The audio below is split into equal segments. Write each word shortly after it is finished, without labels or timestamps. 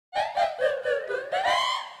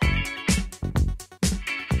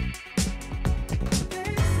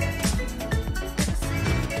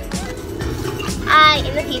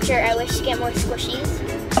the future, I wish to get more squishies.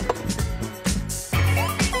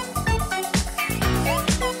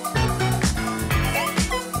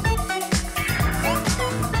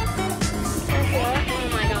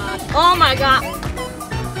 Oh my god.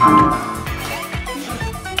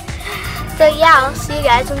 So yeah, I'll see you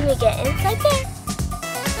guys when we get inside there.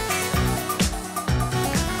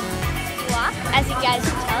 As you guys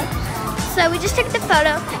can tell. So we just took the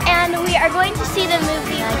photo and we are going to see the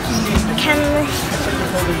movie.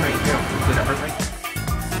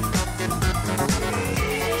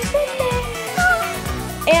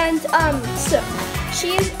 And so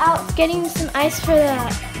she's out getting some ice for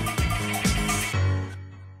that.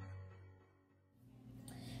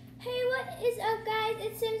 Hey, what is up guys?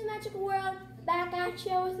 It's Sam's Magical World back at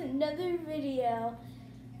you with another video.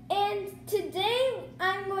 And today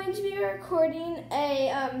I'm going to be recording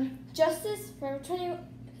a Justice Forever 21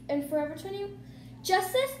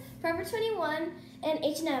 and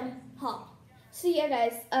H&M haul. So yeah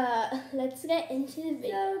guys, let's get into the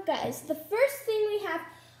video. So guys, the first thing we have,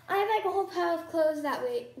 I have like a whole pile of clothes that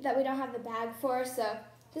we don't have the bag for. So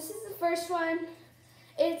this is the first one.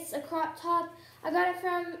 It's a crop top. I got it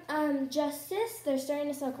from Justice. They're starting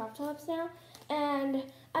to sell crop tops now. And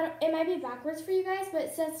it might be backwards for you guys, but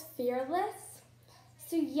it says Fearless.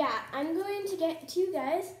 So yeah, I'm going to get to you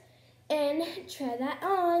guys and try that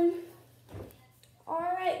on.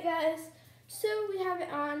 Alright guys, so we have it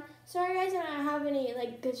on. Sorry guys, I don't have any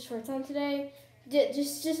like good shorts on today.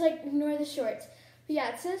 Just like ignore the shorts. But yeah,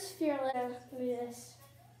 it says Fearless. Look at this.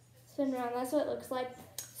 Spin around, that's what it looks like.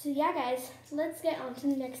 So yeah guys, let's get on to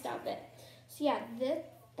the next outfit. So yeah,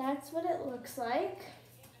 that's what it looks like.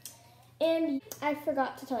 And I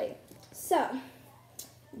forgot to tell you. So,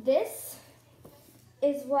 this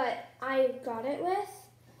is what I got it with.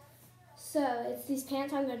 So, it's these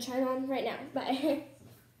pants I'm going to try them on right now. Bye.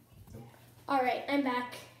 Alright, I'm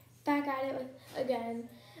back. Back at it again.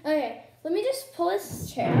 Okay, let me just pull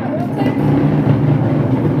this chair out real quick.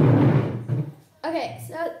 Okay,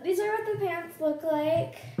 so these are what the pants look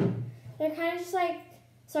like. They're kind of just like,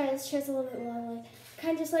 sorry, this chair's a little bit low.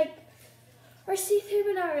 Kind of just like, or see-through,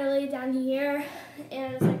 but not really, down here,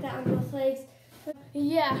 and it's like that on both legs.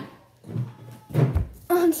 Yeah,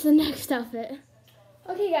 on to the next outfit.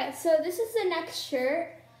 Okay guys, so this is the next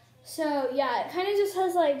shirt. So yeah, it kind of just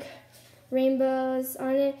has like rainbows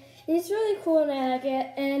on it, and it's really cool and I like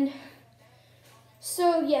it. And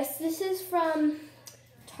so yes, this is from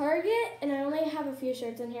Target, and I only have a few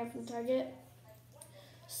shirts in here from Target.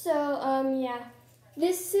 So yeah,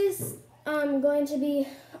 this is going to be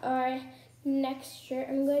our next shirt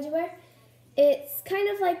I'm going to wear. It's kind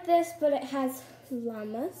of like this, but it has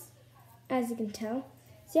llamas, as you can tell.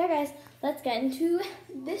 So yeah guys, let's get into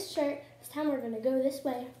this shirt. This time we're going to go this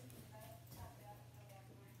way.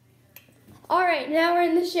 Alright, now we're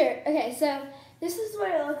in the shirt. Okay, so this is what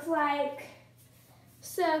it looks like.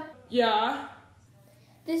 So yeah,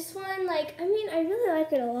 this one, like, I mean, I really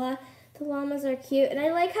like it a lot. The llamas are cute, and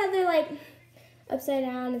I like how they're like upside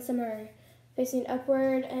down and some are facing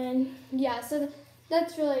upward, and yeah, so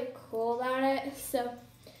that's really cool about it. So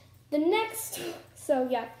the next, so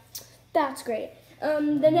yeah, that's great.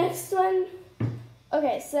 The next one,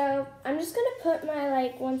 okay, so I'm just gonna put my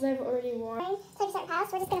like ones I've already worn. So I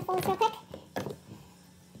just we're just gonna fold this real quick.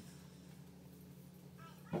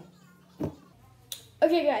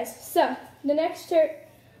 Okay guys, so the next shirt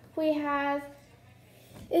we have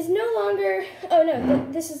is no longer, oh no,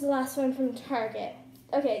 this is the last one from Target.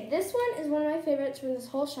 Okay, this one is one of my favorites from this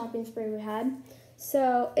whole shopping spree we had.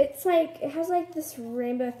 So it's like, it has like this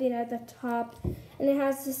rainbow thing at the top, and it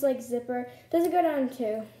has this like zipper. Doesn't go down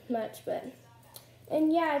too much, but,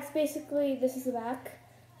 and yeah, it's basically, this is the back.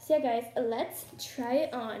 So yeah guys, let's try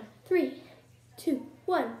it on. 3, 2,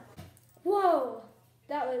 1. Whoa,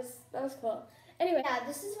 that was cool. Anyway, yeah,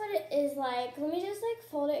 this is what it is like. Let me just like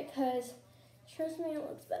fold it, because trust me, it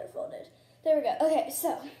looks better folded. There we go. Okay,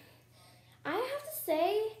 so I have to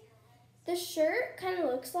say, the shirt kind of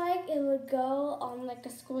looks like it would go on like a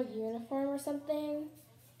school uniform or something.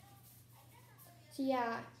 So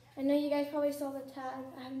yeah, I know you guys probably saw the tag.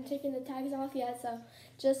 I haven't taken the tags off yet, so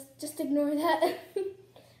just ignore that.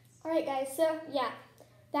 Alright guys, so yeah,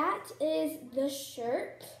 that is the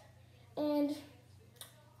shirt. And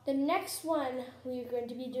the next one we're going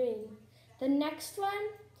to be doing, the next one,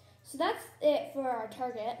 so that's it for our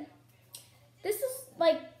Target. This is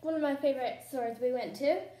like one of my favorite stores we went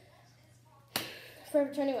to,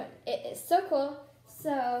 Forever 21. It is so cool.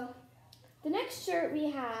 So the next shirt we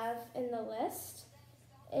have in the list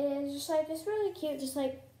is just like this really cute, just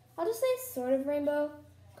like, I'll just say sort of rainbow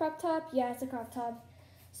crop top. Yeah, it's a crop top.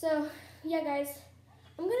 So yeah guys,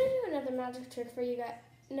 I'm gonna do another magic trick for you guys.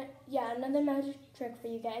 yeah, another magic trick for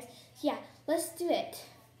you guys. Yeah, let's do it.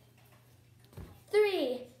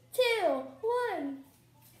 3, 2, 1.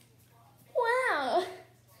 Wow.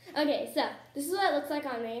 Okay, so this is what it looks like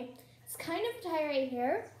on me. It's kind of tight right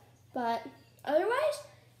here, but otherwise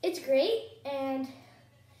it's great, and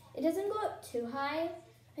it doesn't go up too high.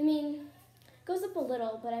 I mean, it goes up a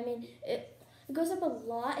little, but I mean, it goes up a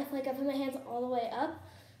lot if like I put my hands all the way up.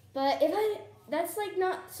 But if that's like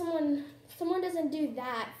not someone doesn't do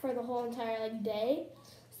that for the whole entire like day.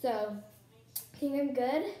 So I think I'm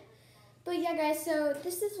good. But yeah, guys, so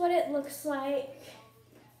this is what it looks like.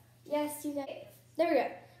 Yes, you guys. There we go.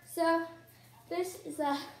 So this is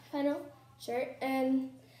the final shirt, and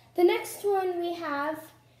the next one we have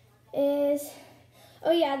is,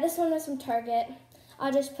 oh yeah, this one was from Target.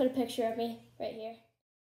 I'll just put a picture of me right here.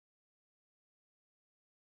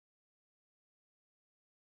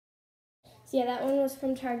 So yeah, that one was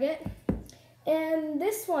from Target. And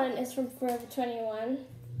this one is from Forever21.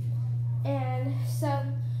 And so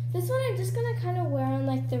this one I'm just gonna kind of wear on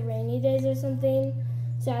like the rainy days or something.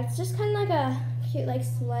 So yeah, it's just kind of like a cute like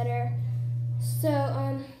sweater. So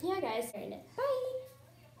yeah, guys, wearing it. Bye.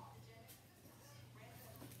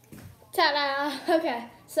 Ta-da! Okay,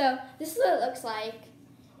 so this is what it looks like,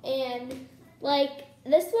 and like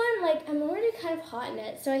this one, like I'm already kind of hot in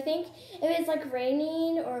it. So I think if it's like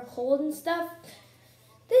raining or cold and stuff,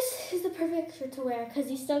 this is the perfect shirt to wear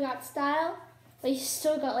because you still got style, but you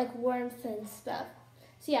still got like warmth and stuff.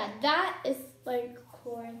 So yeah, that is like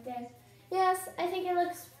cool right there. Yes, I think it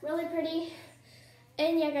looks really pretty.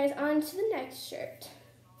 And yeah, guys, on to the next shirt.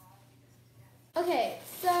 Okay,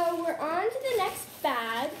 so we're on to the next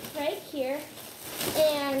bag right here.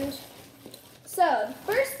 And so the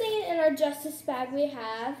first thing in our Justice bag we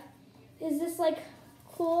have is this like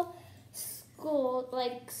cool school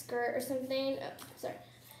like skirt or something. Oh, sorry.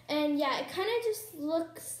 And yeah, it kind of just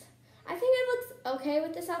looks, I think it looks okay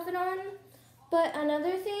with this outfit on. But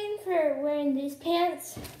another thing for wearing these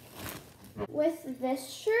pants with this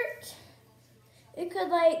shirt, it could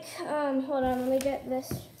like, hold on, let me get the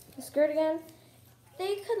skirt again.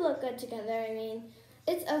 They could look good together. I mean,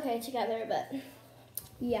 it's okay together, but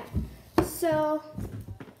yeah. So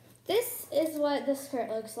this is what the skirt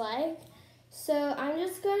looks like. So I'm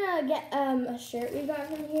just gonna get a shirt we got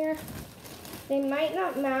from here. They might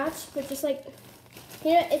not match, but just like,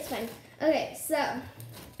 you know, it's fine. Okay, so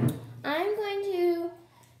I'm going to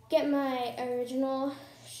get my original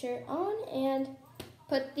shirt on and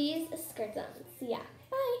put these skirts on. So yeah,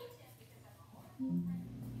 bye.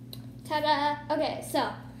 Ta-da! Okay,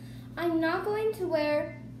 so I'm not going to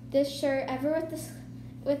wear this shirt ever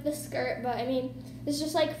with the skirt, but I mean, it's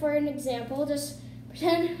just like for an example, just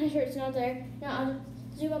pretend my shirt's not there. Now I'll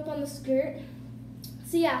zoom up on the skirt.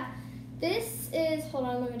 So yeah, this is, hold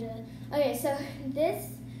on, let me do that. Okay, so this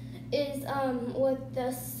is what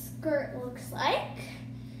the skirt looks like.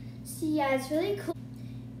 So yeah, it's really cool.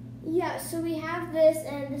 Yeah, so we have this,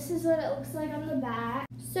 and this is what it looks like on the back.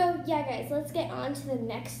 So yeah, guys, let's get on to the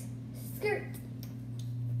next skirt.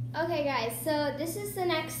 Okay, guys, so this is the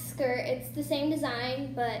next skirt. It's the same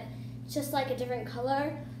design, but just like a different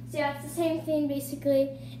color. So yeah, it's the same thing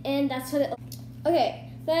basically, and that's what it looks like.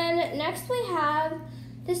 Okay, then next we have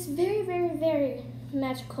this very, very, very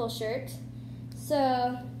magical shirt.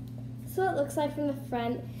 So this is what it looks like from the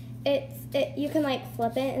front. You can like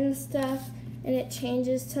flip it and stuff, and it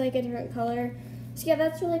changes to like a different color. So yeah,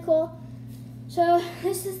 that's really cool. So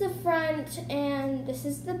this is the front, and this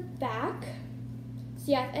is the back.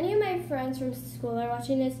 So yeah, if any of my friends from school are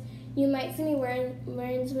watching this, you might see me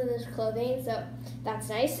wearing some of this clothing, so that's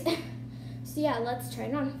nice. So yeah, let's try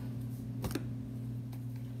it on.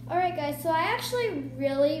 Alright guys, so I actually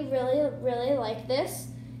really, really, really like this.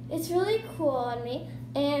 It's really cool on me,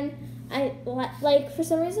 and I like, for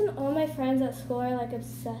some reason, all my friends at school are like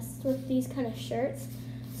obsessed with these kind of shirts.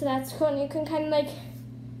 So that's cool, and you can kind of like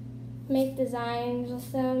make designs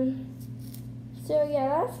with them. So yeah,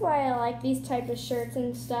 that's why I like these type of shirts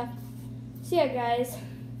and stuff. So yeah, guys.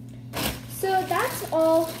 So that's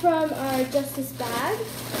all from our Justice bag.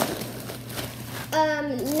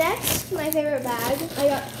 Next, my favorite bag, I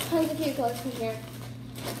got tons of cute clothes from here,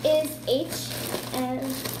 is H&M.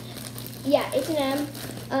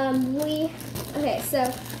 Okay,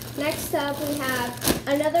 so next up we have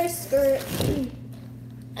another skirt.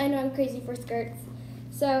 I know I'm crazy for skirts.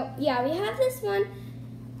 So yeah, we have this one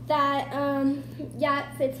that, yeah,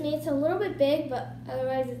 it fits me. It's a little bit big, but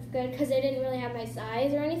otherwise it's good because they didn't really have my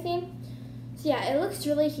size or anything. So yeah, it looks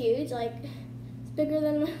really huge, like it's bigger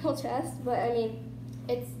than my whole chest, but I mean,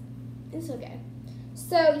 it's okay.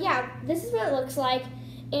 So yeah, this is what it looks like,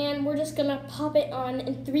 and we're just gonna pop it on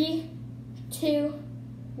in 3, 2,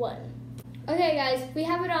 one. Okay guys, we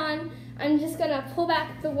have it on. I'm just gonna pull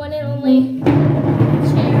back the one and only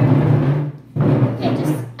chair.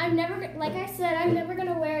 Okay, like I said, I'm never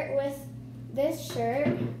gonna wear it with this shirt.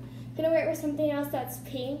 I'm gonna wear it with something else that's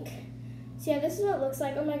pink. So yeah, this is what it looks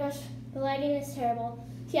like. Oh my gosh, the lighting is terrible.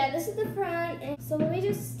 So yeah, this is the front. And so let me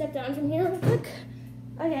just step down from here real quick.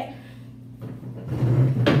 Okay.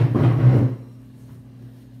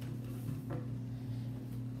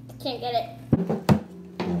 Can't get it.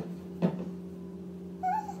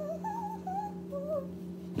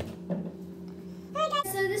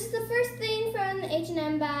 So this is the first thing from the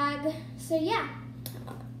H&M bag. So yeah.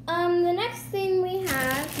 The next thing we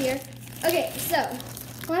have here. Okay, so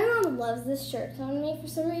my mom loves this shirt on me for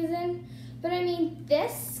some reason. But I mean,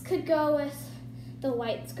 this could go with the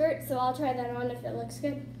white skirt, so I'll try that on if it looks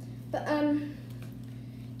good. But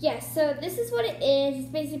yeah, so this is what it is.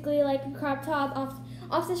 It's basically like a crop top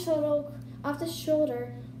off the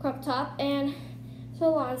shoulder crop top, and it's a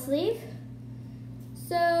long sleeve.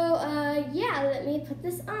 So yeah, let me put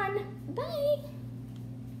this on. Bye.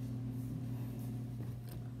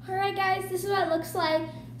 Alright guys, this is what it looks like.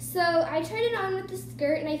 So I tried it on with the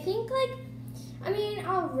skirt, and I think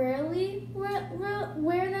I'll rarely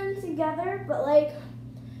wear them together, but like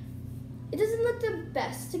it doesn't look the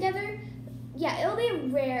best together. Yeah, it'll be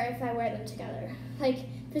rare if I wear them together. Like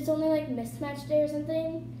if it's only like mismatch day or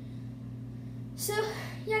something. So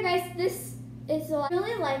yeah guys, this is I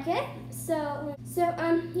really like it. So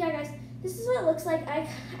yeah guys, this is what it looks like. I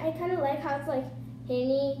kind of like how it's like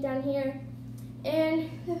hangy down here, and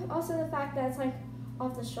also the fact that it's like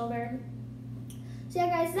off the shoulder. So yeah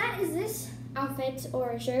guys, that is this outfit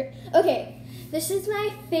or shirt. Okay, this is my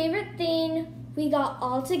favorite thing we got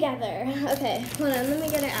all together. Okay, hold on, let me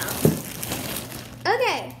get it out.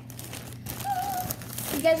 Okay,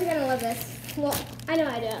 you guys are gonna love this. Well, I know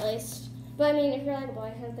I do at least. But I mean, if you're like a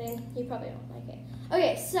boy or something, you probably won't like it.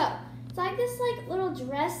 Okay, so it's like this like little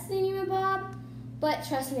dress thingy-mabob, but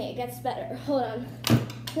trust me, it gets better. Hold on,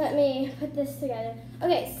 let me put this together.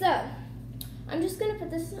 Okay, so I'm just gonna put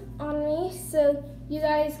this on me so you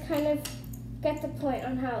guys kind of get the point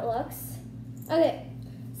on how it looks. Okay,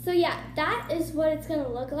 so yeah, that is what it's gonna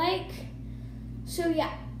look like. So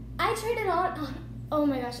yeah, I tried it on. Oh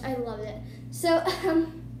my gosh, I loved it. So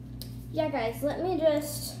yeah guys, let me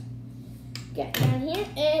just get down here,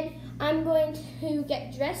 and I'm going to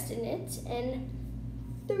get dressed in it in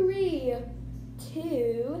 3,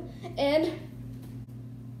 2, and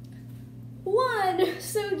 1.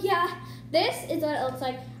 So yeah, this is what it looks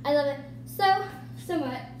like. I love it so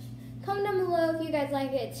much. Comment down below if you guys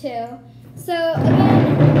like it too. So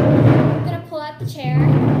again, I'm gonna pull out the chair.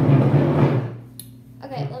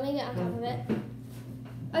 Okay, let me get on top of it.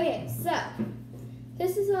 Okay, so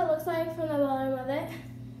this is what it looks like from the bottom of it.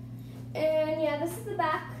 And yeah, this is the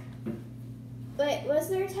back. Wait, was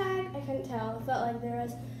there a tag? I couldn't tell. It felt like there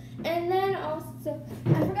was. And then also,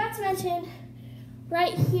 I forgot to mention,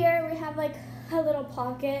 right here we have like a little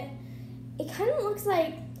pocket. It kind of looks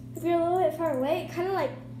like, if you're a little bit far away, it kind of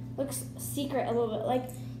like looks secret a little bit. Like,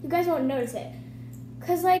 you guys won't notice it.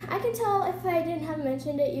 Because like, I can tell if I didn't have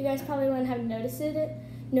mentioned it, you guys probably wouldn't have noticed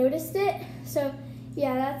it. So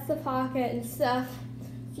yeah, that's the pocket and stuff.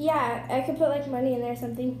 Yeah, I could put like money in there or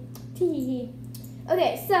something.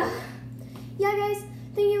 Okay, so yeah guys,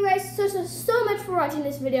 thank you guys so much for watching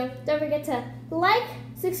this video. Don't forget to like,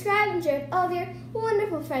 subscribe, and share with all of your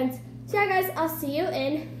wonderful friends. So yeah guys, I'll see you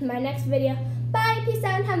in my next video. Bye, peace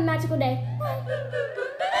out, and have a magical day.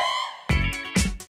 Bye.